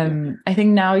 I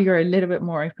think now you're a little bit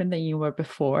more open than you were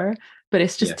before, but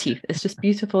it's just teeth. It's just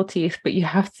beautiful teeth, but you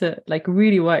have to like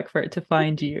really work for it to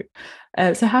find you.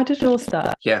 So how did it all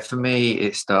start? Yeah, for me,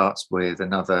 it starts with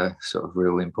another sort of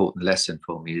real important lesson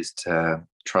for me is to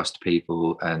trust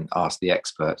people and ask the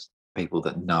experts, people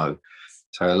that know.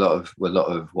 So a lot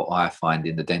of what I find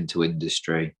in the dental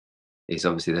industry is,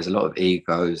 obviously there's a lot of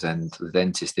egos, and the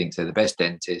dentist thinks they're the best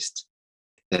dentist.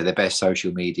 They're the best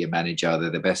social media manager. They're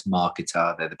the best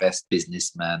marketer. They're the best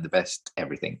businessman, the best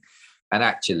everything. And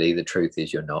actually, the truth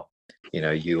is, you're not.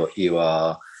 You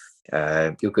are.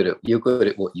 You're good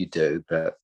at what you do,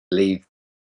 but leave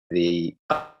the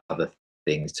other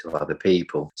things to other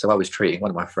people. So I was treating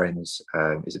one of my friends,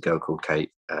 is a girl called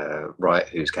Kate Wright,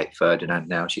 who's Kate Ferdinand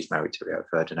now. She's married to Rio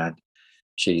Ferdinand.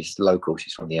 She's local.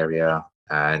 She's from the area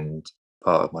and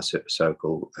part of my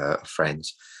circle of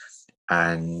friends.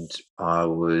 And I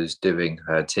was doing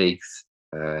her teeth.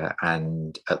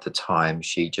 And at the time,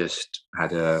 she just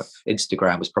had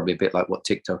Instagram was probably a bit like what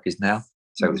TikTok is now.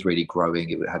 So it was really growing.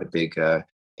 It had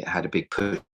a big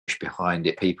push behind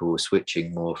it. People were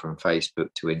switching more from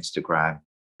Facebook to Instagram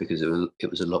because it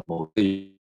was a lot more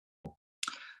visual.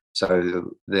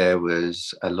 So there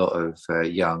was a lot of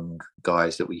young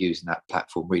guys that were using that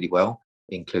platform really well,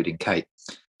 including Kate.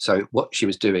 So what she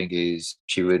was doing is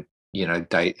she would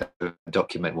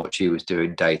document what she was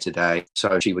doing day to day.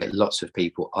 So she would get lots of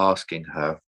people asking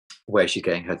her where she's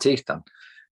getting her teeth done,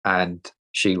 and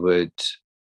she would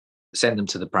send them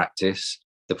to the practice.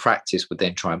 The practice would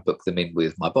then try and book them in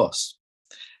with my boss,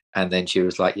 and then she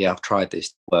was like, "Yeah, I've tried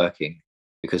this, working,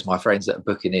 because my friends that are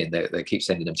booking in, they keep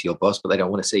sending them to your boss, but they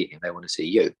don't want to see him; they want to see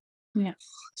you." Yeah.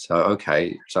 So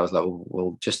okay, so I was like,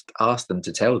 "Well, just ask them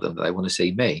to tell them that they want to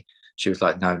see me." She was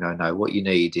like, "No, no, no. What you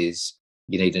need is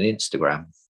you need an Instagram."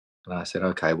 And I said,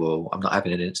 "Okay, well, I'm not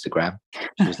having an Instagram."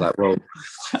 She was like,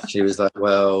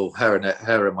 "Well, her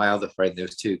and my other friend, there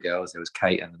was two girls. There was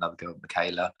Kate and another girl,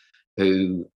 Michaela,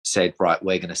 who said, right,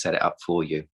 we're going to set it up for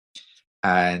you."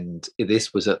 And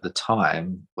this was at the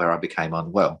time where I became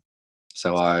unwell.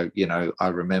 So I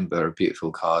remember a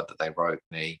beautiful card that they wrote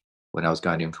me when I was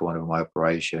going in for one of my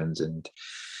operations. And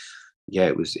yeah,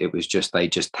 it was just, they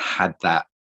just had that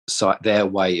site. Their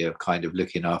way of kind of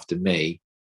looking after me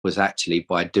was actually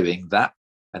by doing that.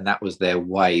 And that was their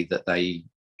way that they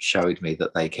showed me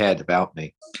that they cared about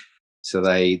me. So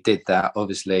they did that.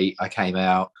 Obviously, I came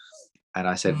out and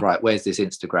I said, right, where's this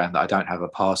Instagram that I don't have a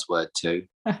password to?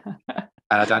 And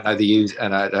I don't know the use,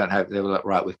 and I don't have. They were like,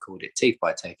 right, we've called it Teeth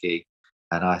by Techie,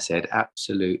 and I said,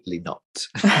 absolutely not.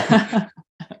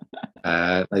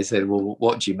 They said, well,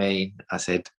 what do you mean? I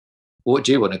said, what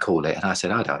do you want to call it? And I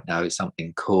said, I don't know. It's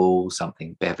something cool,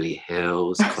 something Beverly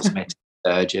Hills cosmetic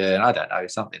surgeon. I don't know,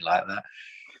 something like that.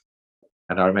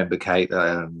 And I remember Kate.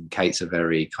 Kate's a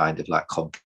very kind of like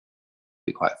quite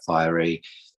fiery.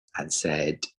 and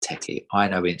said, Techie, I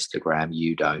know Instagram,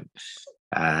 you don't.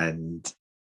 And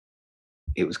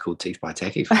it was called Teeth by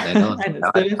Techie from then on. And it's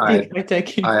still Teeth by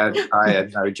Techie. I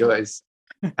had no choice.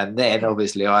 And then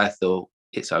obviously I thought,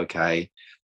 it's okay.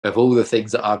 Of all the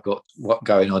things that I've got what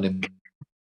going on in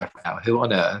now, who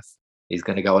on earth is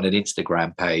going to go on an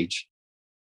Instagram page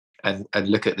and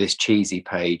look at this cheesy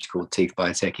page called Teeth by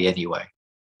Techie anyway?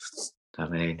 I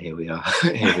mean, here we are.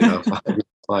 Here we are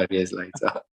 5 years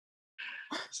later.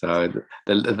 So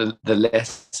the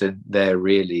lesson there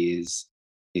really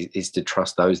is to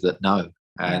trust those that know.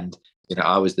 And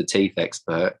I was the teeth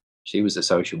expert. She was the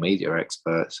social media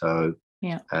expert. So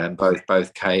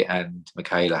both Kate and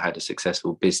Michaela had a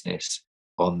successful business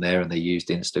on there, and they used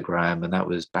Instagram, and that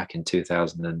was back in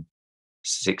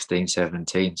 2016,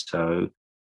 17. So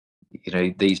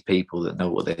these people that know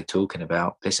what they're talking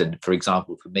about. Listen, for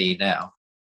example, for me now,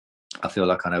 I feel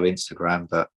like I know Instagram,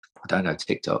 but I don't know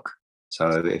TikTok.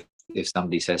 So if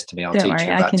somebody says to me, I'll teach you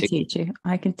about TikTok.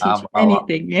 I can teach you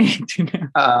anything you need to know.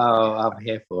 Oh, I'm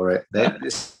here for it. This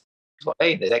is what I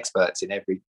mean. There's experts in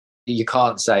every. You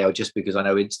can't say, oh, just because I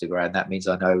know Instagram, that means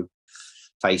I know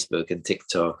Facebook and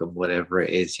TikTok and whatever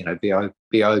it is. Be open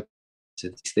to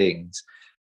these things.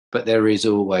 But there is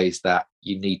always that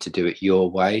you need to do it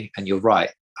your way. And you're right.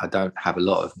 I don't have a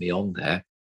lot of me on there.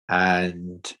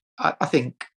 And I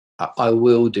think I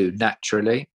will do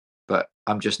naturally, but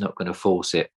I'm just not going to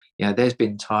force it. There's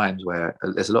been times where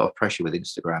there's a lot of pressure with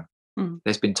Instagram.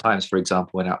 There's been times, for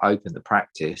example, when I open the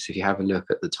practice, if you have a look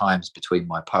at the times between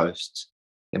my posts,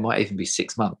 it might even be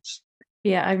 6 months.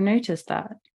 Yeah, I've noticed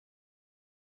that.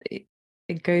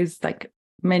 It goes like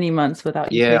many months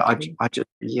without you. I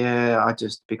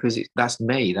just because that's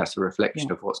me. That's a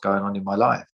reflection of what's going on in my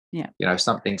life. Yeah. If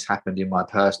something's happened in my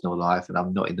personal life and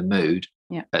I'm not in the mood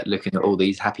at looking at all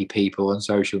these happy people on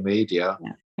social media,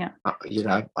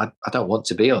 I don't want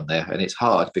to be on there, and it's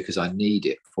hard because I need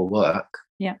it for work.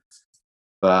 Yeah.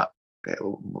 But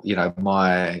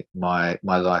my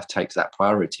life takes that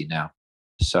priority now.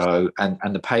 So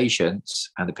and the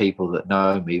patients and the people that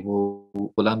know me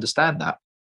will understand that,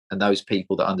 and those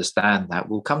people that understand that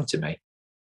will come to me.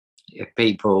 If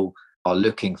people are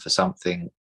looking for something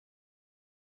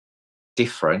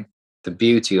different, the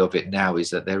beauty of it now is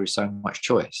that there is so much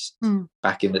choice.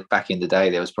 Back in the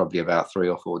day, there was probably about 3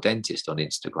 or 4 dentists on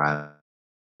Instagram.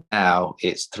 Now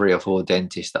it's 3 or 4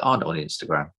 dentists that aren't on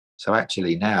Instagram. So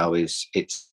actually now it's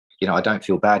I don't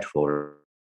feel bad for it.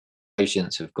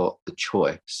 Patients have got the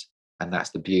choice, and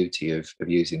that's the beauty of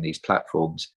using these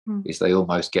platforms, is they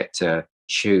almost get to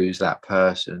choose that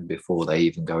person before they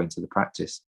even go into the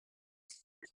practice.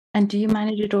 And do you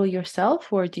manage it all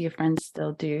yourself, or do your friends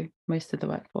still do most of the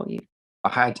work for you?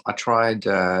 I tried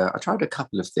a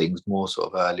couple of things more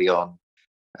sort of early on,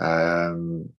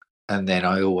 and then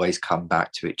I always come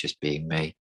back to it just being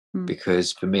me.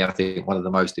 Because for me, I think one of the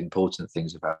most important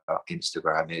things about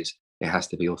Instagram is it has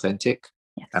to be authentic.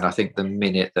 Yes. And I think the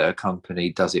minute that a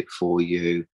company does it for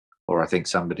you, or I think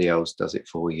somebody else does it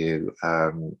for you,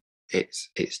 it's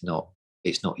not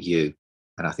you.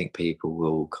 And I think people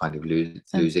will kind of lose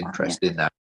interest in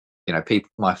that.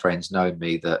 My friends know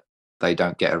me that they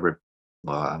don't get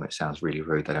it sounds really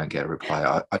rude. They don't get a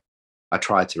reply. I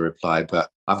try to reply, but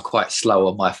I'm quite slow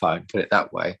on my phone, put it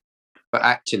that way. But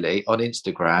actually on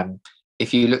Instagram,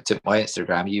 if you looked at my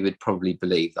Instagram, you would probably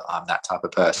believe that I'm that type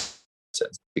of person,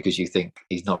 because you think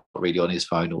he's not really on his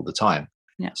phone all the time.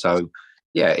 Yeah. So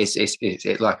it's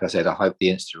like I said, I hope the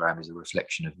Instagram is a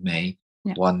reflection of me.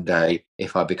 Yeah. One day,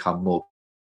 if I become more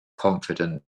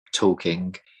confident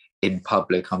talking in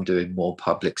public, I'm doing more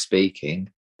public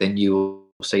speaking, then you will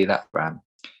see that brand.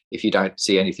 If you don't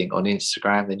see anything on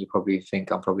Instagram, then you probably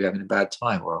think I'm probably having a bad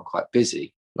time, or I'm quite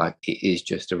busy. Like, it is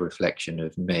just a reflection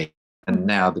of me. And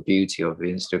now the beauty of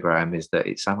Instagram is that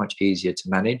it's so much easier to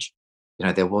manage.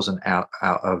 There wasn't out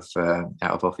of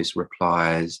office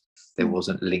replies. There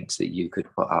wasn't links that you could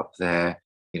put up there.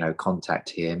 Contact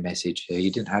here, message here.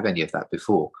 You didn't have any of that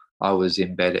before. I was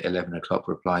in bed at 11 o'clock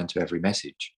replying to every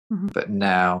message. But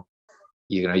now,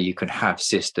 you can have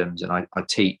systems, and I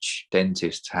teach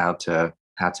dentists how to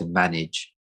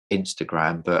manage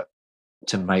Instagram, but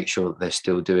to make sure that they're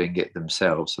still doing it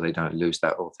themselves, so they don't lose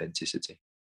that authenticity.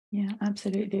 Yeah,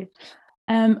 absolutely.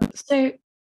 So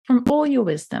from all your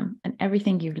wisdom and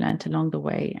everything you've learned along the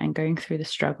way, and going through the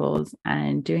struggles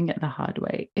and doing it the hard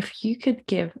way, if you could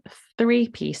give 3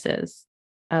 pieces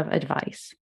of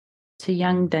advice to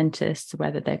young dentists,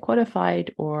 whether they're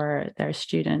qualified or they're a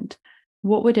student,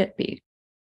 what would it be?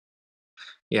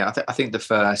 Yeah, I think the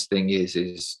first thing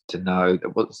is to know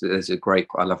that there's a great.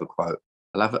 I love a quote.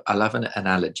 I love an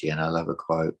analogy, and I love a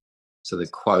quote. So the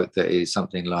quote that is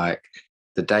something like,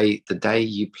 the day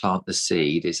you plant the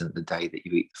seed isn't the day that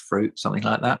you eat the fruit, something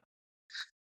like that.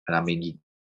 And I mean,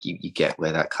 you get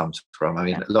where that comes from. I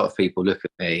mean, Yeah. a lot of people look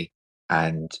at me,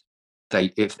 and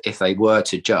if they were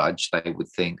to judge, they would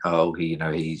think, oh,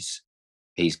 he's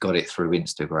got it through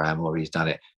Instagram, or he's done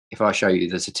it. If I show you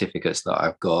the certificates that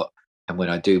I've got, and when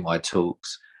I do my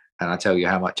talks, and I tell you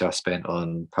how much I spent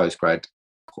on postgrad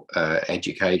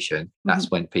education, that's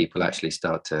when people actually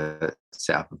start to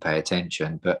set up and pay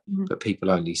attention. But people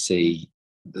only see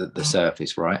the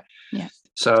surface, right? Yeah.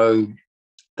 So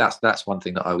that's one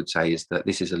thing that I would say, is that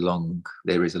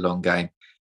there is a long game,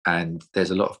 and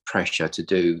there's a lot of pressure to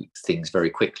do things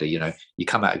very quickly. You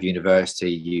come out of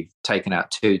university, you've taken out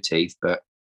 2 teeth, but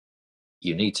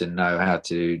you need to know how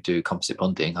to do composite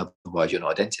bonding, otherwise you're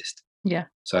not a dentist. Yeah.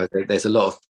 So there's a lot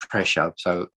of pressure.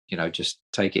 So just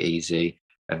take it easy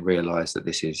and realize that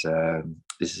this is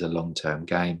a long-term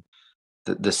game.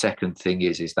 The second thing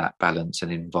is that balance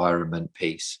and environment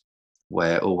piece,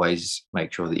 where always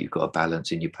make sure that you've got a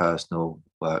balance in your personal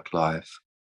work life,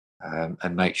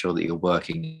 and make sure that you're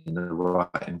working in the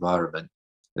right environment.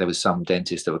 There was some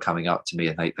dentists that were coming up to me,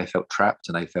 and they felt trapped,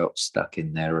 and they felt stuck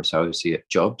in their associate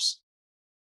jobs.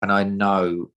 And I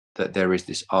know that there is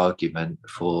this argument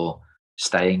for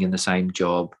staying in the same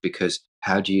job, because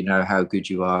how do you know how good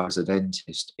you are as a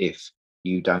dentist if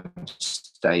you don't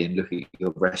stay and look at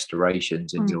your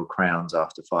restorations and your crowns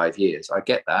after 5 years? I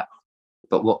get that.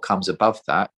 But what comes above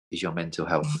that is your mental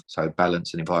health. So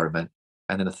balance and environment.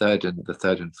 And then the third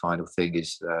and final thing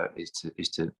is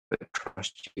to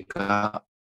trust your gut.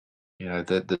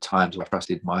 The times I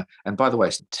trusted and by the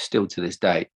way, still to this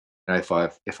day,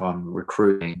 if I'm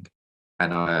recruiting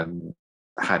and I'm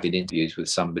having interviews with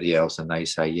somebody else, and they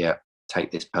say, yeah,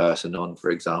 take this person on,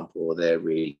 for example, or they're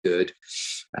really good,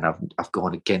 and I've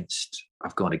gone against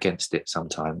it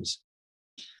sometimes.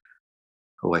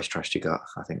 Always trust your gut.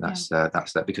 I think that's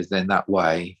that, because then that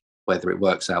way, whether it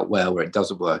works out well or it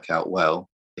doesn't work out well,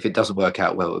 if it doesn't work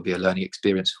out well, it would be a learning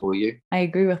experience for you. I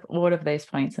agree with all of those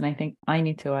points, and I think I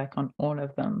need to work on all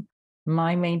of them.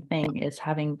 My main thing is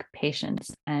having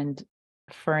patience, and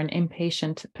for an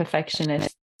impatient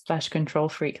perfectionist / control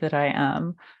freak that I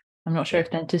am, I'm not sure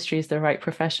if dentistry is the right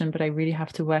profession, but I really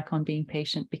have to work on being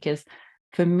patient, because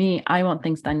for me, I want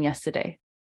things done yesterday.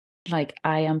 Like,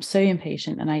 I am so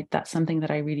impatient, and that's something that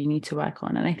I really need to work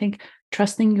on. And I think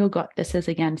trusting your gut, this is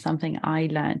again something I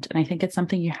learned, and I think it's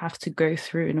something you have to go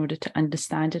through in order to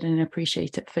understand it and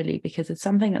appreciate it fully, because it's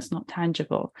something that's not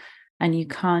tangible, and you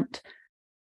can't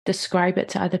describe it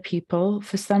to other people.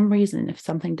 For some reason, if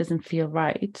something doesn't feel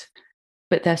right,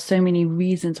 but there's so many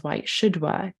reasons why it should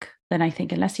work, then I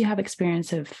think unless you have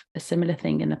experience of a similar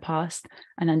thing in the past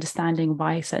and understanding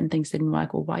why certain things didn't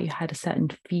work, or why you had a certain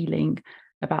feeling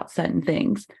about certain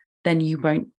things, then you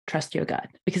won't trust your gut,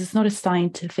 because it's not a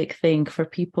scientific thing for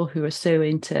people who are so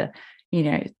into,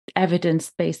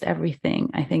 evidence-based everything.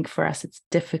 I think for us, it's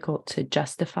difficult to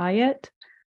justify it.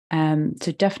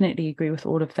 So definitely agree with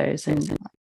all of those. And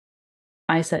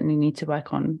I certainly need to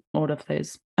work on all of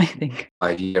those, I think.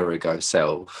 5 year ago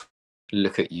self,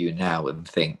 look at you now and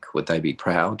think, would they be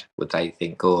proud? Would they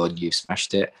think, oh, you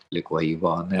smashed it, look where you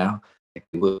are now?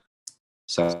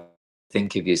 So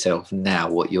think of yourself now,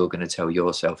 what you're going to tell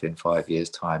yourself in 5 years'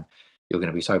 time. You're going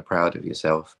to be so proud of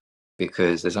yourself,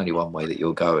 because there's only one way that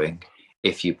you're going.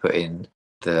 If you put in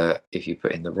the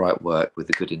right work with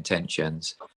the good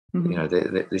intentions,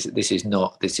 this is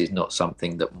not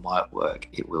something that might work.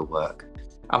 It will work.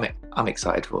 I'm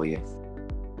excited for you.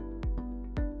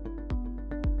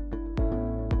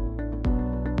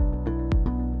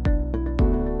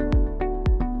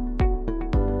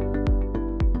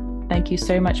 Thank you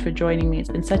so much for joining me. It's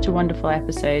been such a wonderful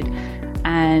episode.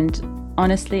 And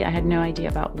honestly, I had no idea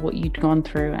about what you'd gone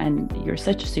through, and you're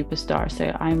such a superstar.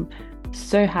 So I'm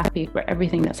so happy for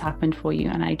everything that's happened for you.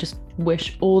 And I just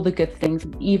wish all the good things,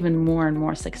 even more and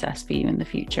more success for you in the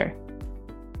future.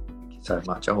 Thank you so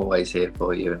much. I'm always here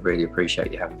for you, and really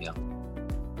appreciate you having me on.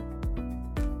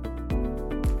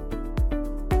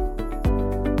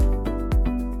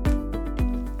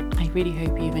 I really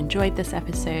hope you've enjoyed this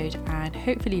episode and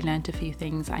hopefully learned a few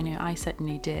things. I know I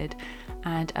certainly did.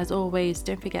 And as always,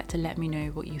 don't forget to let me know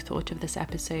what you thought of this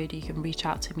episode. You can reach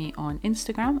out to me on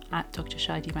Instagram at Dr.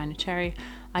 Shadi Manucherry.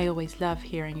 I always love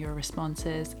hearing your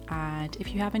responses. And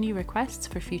if you have any requests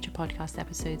for future podcast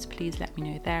episodes, please let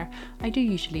me know there. I do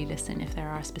usually listen if there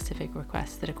are specific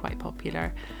requests that are quite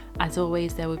popular. As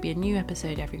always, there will be a new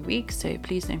episode every week. So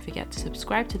please don't forget to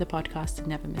subscribe to the podcast to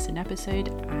never miss an episode.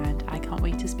 And I can't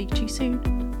wait to speak to you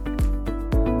soon.